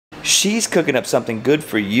She's cooking up something good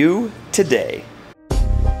for you today.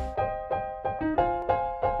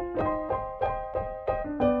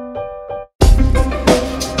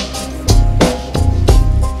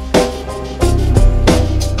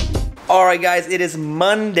 Alright guys, it is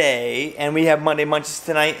Monday and we have Monday Munchies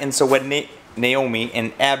tonight, and so what Naomi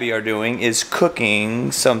and Abby are doing is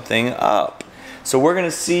cooking something up. So we're gonna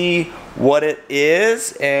see what it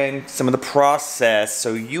is and some of the process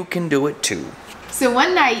so you can do it too. So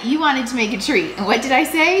one night you wanted to make a treat, and what did I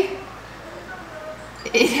say?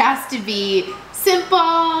 It has to be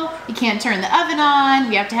simple, you can't turn the oven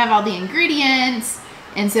on, you have to have all the ingredients,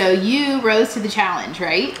 and so you rose to the challenge,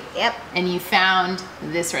 right? Yep. And you found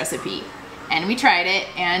this recipe, and we tried it,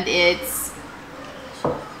 and it's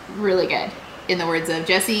really good. In the words of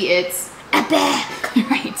Jesse, it's epic,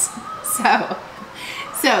 right?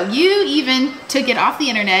 So you even took it off the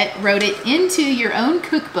internet, wrote it into your own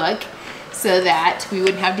cookbook so that we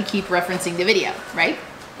wouldn't have to keep referencing the video, right?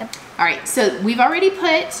 Yep. All right, so we've already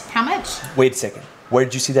put, how much? Wait a second, where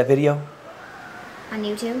did you see that video? On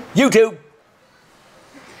YouTube. YouTube!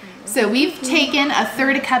 So we've taken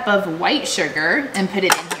 1/3 cup of white sugar and put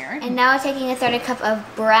it in here. And now we're taking 1/3 cup of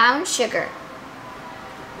brown sugar.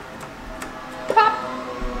 Pop.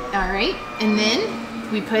 All right, and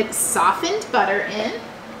then we put softened butter in.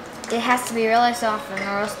 It has to be really softened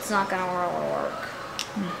or else it's not gonna really work.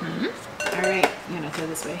 All right, you wanna throw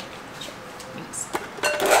this way? Thanks.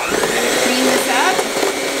 Cream this up.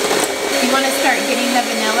 You wanna start getting the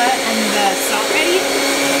vanilla and the salt ready?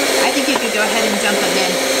 I think you could go ahead and dump them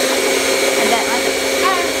in. And that like,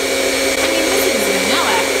 I mean, this is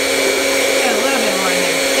vanilla. Got a little bit more in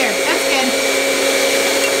there. There, that's good.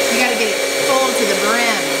 You gotta get it full to the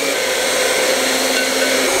brim.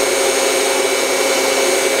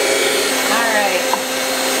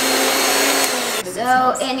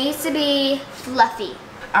 so it needs to be fluffy.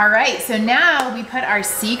 All right, so now we put our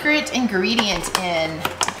secret ingredient in.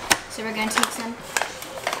 So we're gonna take some.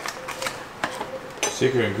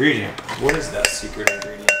 Secret ingredient? What is that secret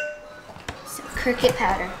ingredient? Some cricket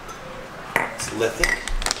powder. It's lithic.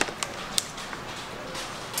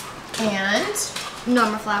 And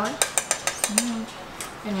Normal flour.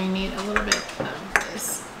 And we need a little bit of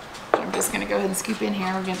this. I'm just gonna go ahead and scoop in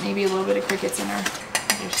here. We're gonna maybe a little bit of crickets in our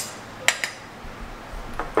others.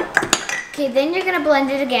 Okay, then you're gonna blend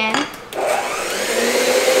it again. It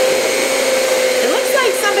looks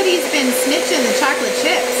like somebody's been snitching the chocolate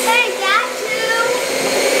chips. Hey, got you.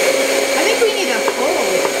 I think we need a full.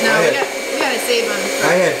 No, we gotta save them.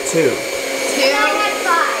 I had 2. 2. And I had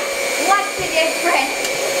 5. What's the difference?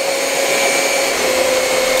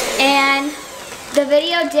 And the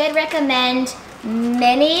video did recommend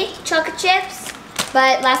mini chocolate chips,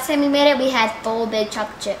 but last time we made it, we had full big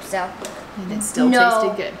chocolate chips, so. And it still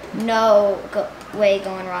tasted good. No way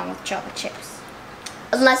going wrong with chocolate chips.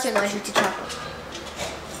 Unless you're allergic to chocolate.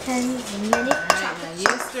 10 mini chocolate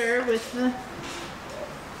You stir with the...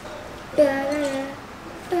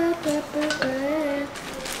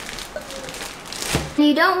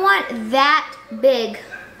 You don't want that big.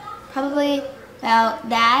 Probably about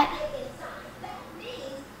that.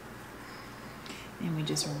 And we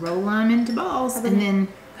just roll them into balls and then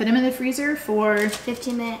put them in the freezer for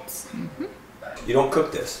 15 minutes. You don't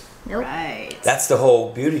cook this. Nope. Right. That's the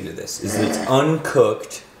whole beauty to this, is that it's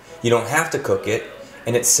uncooked, you don't have to cook it,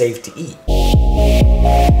 and it's safe to eat.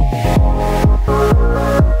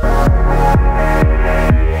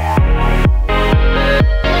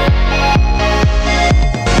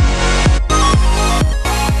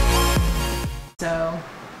 So,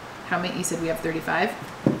 how many, you said we have 35?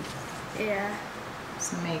 Yeah.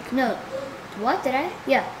 So make... No. What did I?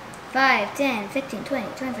 Yeah. 5, 10, 15, 20,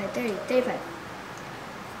 25, 30, 35.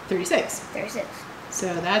 36. 36.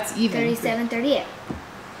 So that's even. 37, 38.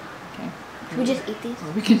 Okay. Can we just eat these?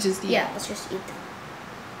 Or we can just eat. Yeah, let's just eat them.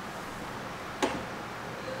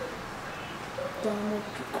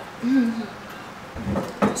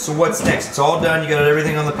 So what's next? It's all done, you got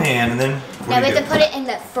everything on the pan, and then Now we have to put it in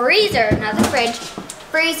the freezer, not the fridge.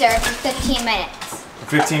 Freezer for 15 minutes.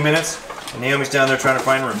 15 minutes, and Naomi's down there trying to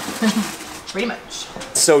find room. Pretty much.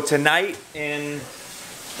 So tonight, in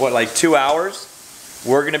what, like 2 hours,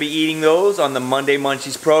 we're gonna be eating those on the Monday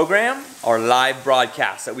Munchies program, our live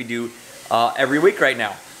broadcast that we do every week right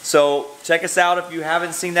now. So check us out if you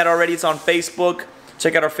haven't seen that already. It's on Facebook.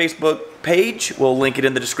 Check out our Facebook page. We'll link it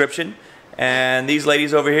in the description. And these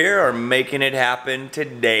ladies over here are making it happen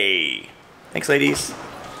today. Thanks, ladies.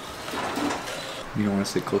 You don't want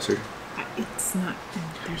to sit closer? It's not,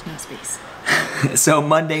 there's no space. So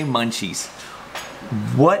Monday Munchies.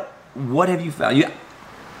 What have you found?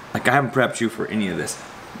 Like, I haven't prepped you for any of this.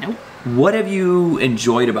 Nope. what have you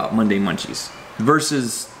enjoyed about Monday Munchies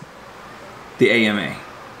versus the AMA?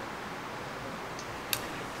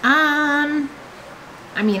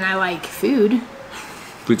 I mean, I like food.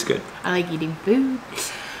 Food's good. I like eating food.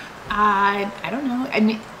 I don't know. I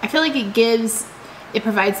mean, I feel like it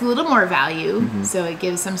provides a little more value. So it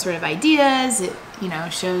gives some sort of ideas. It, you know,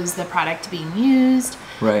 shows the product being used.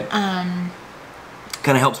 Right. Kind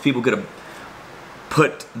of helps people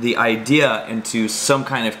put the idea into some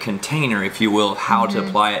kind of container, if you will, how to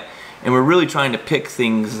apply it. And we're really trying to pick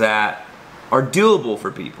things that are doable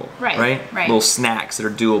for people. Right. Little snacks that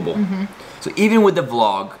are doable. So even with the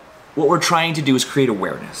vlog, what we're trying to do is create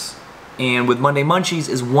awareness. And with Monday Munchies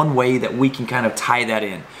is one way that we can kind of tie that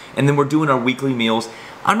in. And then we're doing our weekly meals.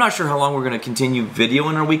 I'm not sure how long we're going to continue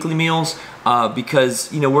videoing our weekly meals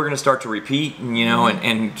because, you know, we're going to start to repeat, you know,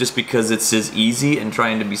 and just because it's as easy and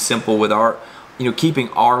trying to be simple with our, you know, keeping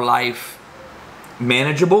our life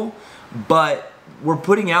manageable. But we're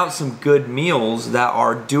putting out some good meals that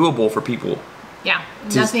are doable for people. Yeah,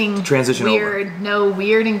 nothing transition weird, over. No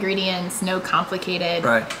weird ingredients, no complicated.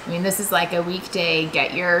 Right. I mean, this is like a weekday,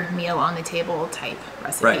 get your meal on the table type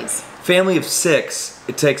recipes. Right. Family of 6,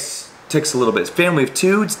 it takes a little bit. Family of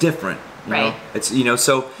 2, it's different. You know? It's, you know,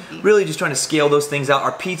 so really just trying to scale those things out.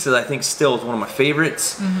 Our pizza, I think, still is one of my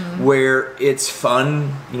favorites, where it's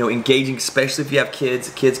fun, you know, engaging, especially if you have kids.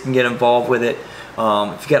 The kids can get involved with it.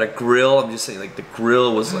 If you got a grill, I'm just saying, like, the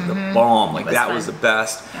grill was like the bomb. Like, that was the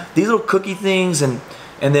best. Yeah. These little cookie things, and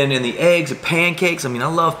then in the eggs, the pancakes. I mean, I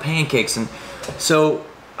love pancakes, and so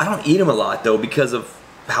I don't eat them a lot though because of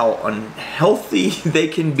how unhealthy they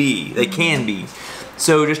can be. They can be.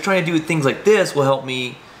 So just trying to do things like this will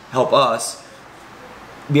help us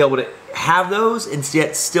be able to have those and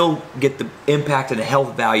yet still get the impact and the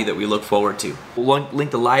health value that we look forward to. We'll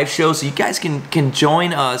link the live show so you guys can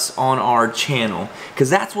join us on our channel, because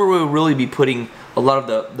that's where we'll really be putting a lot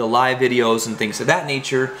of the live videos and things of that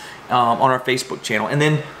nature on our Facebook channel, and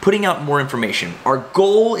then putting out more information. Our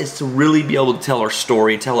goal is to really be able to tell our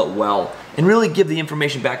story and tell it well, and really give the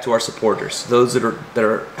information back to our supporters, those that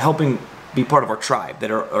are helping be part of our tribe,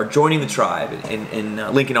 that are joining the tribe and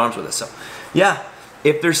linking arms with us. So yeah,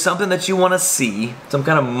 if there's something that you want to see, some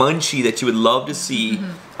kind of munchie that you would love to see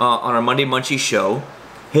on our Monday Munchie show,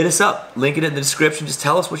 hit us up. Link it in the description. Just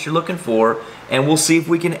tell us what you're looking for, and we'll see if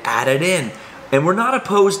we can add it in. And we're not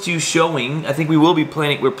opposed to showing, I think we will be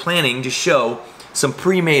planning, we're planning to show some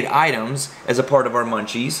pre-made items as a part of our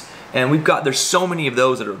munchies. And there's so many of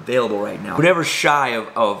those that are available right now. We're never shy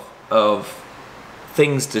of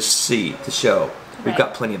things to show. We've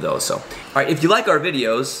got plenty of those. So, all right, if you like our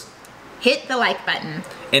videos, hit the like button.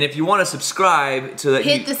 And if you want to subscribe to that,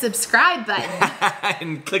 hit the subscribe button.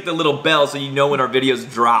 And click the little bell so you know when our videos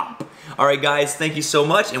drop. All right, guys, thank you so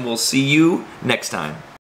much, and we'll see you next time.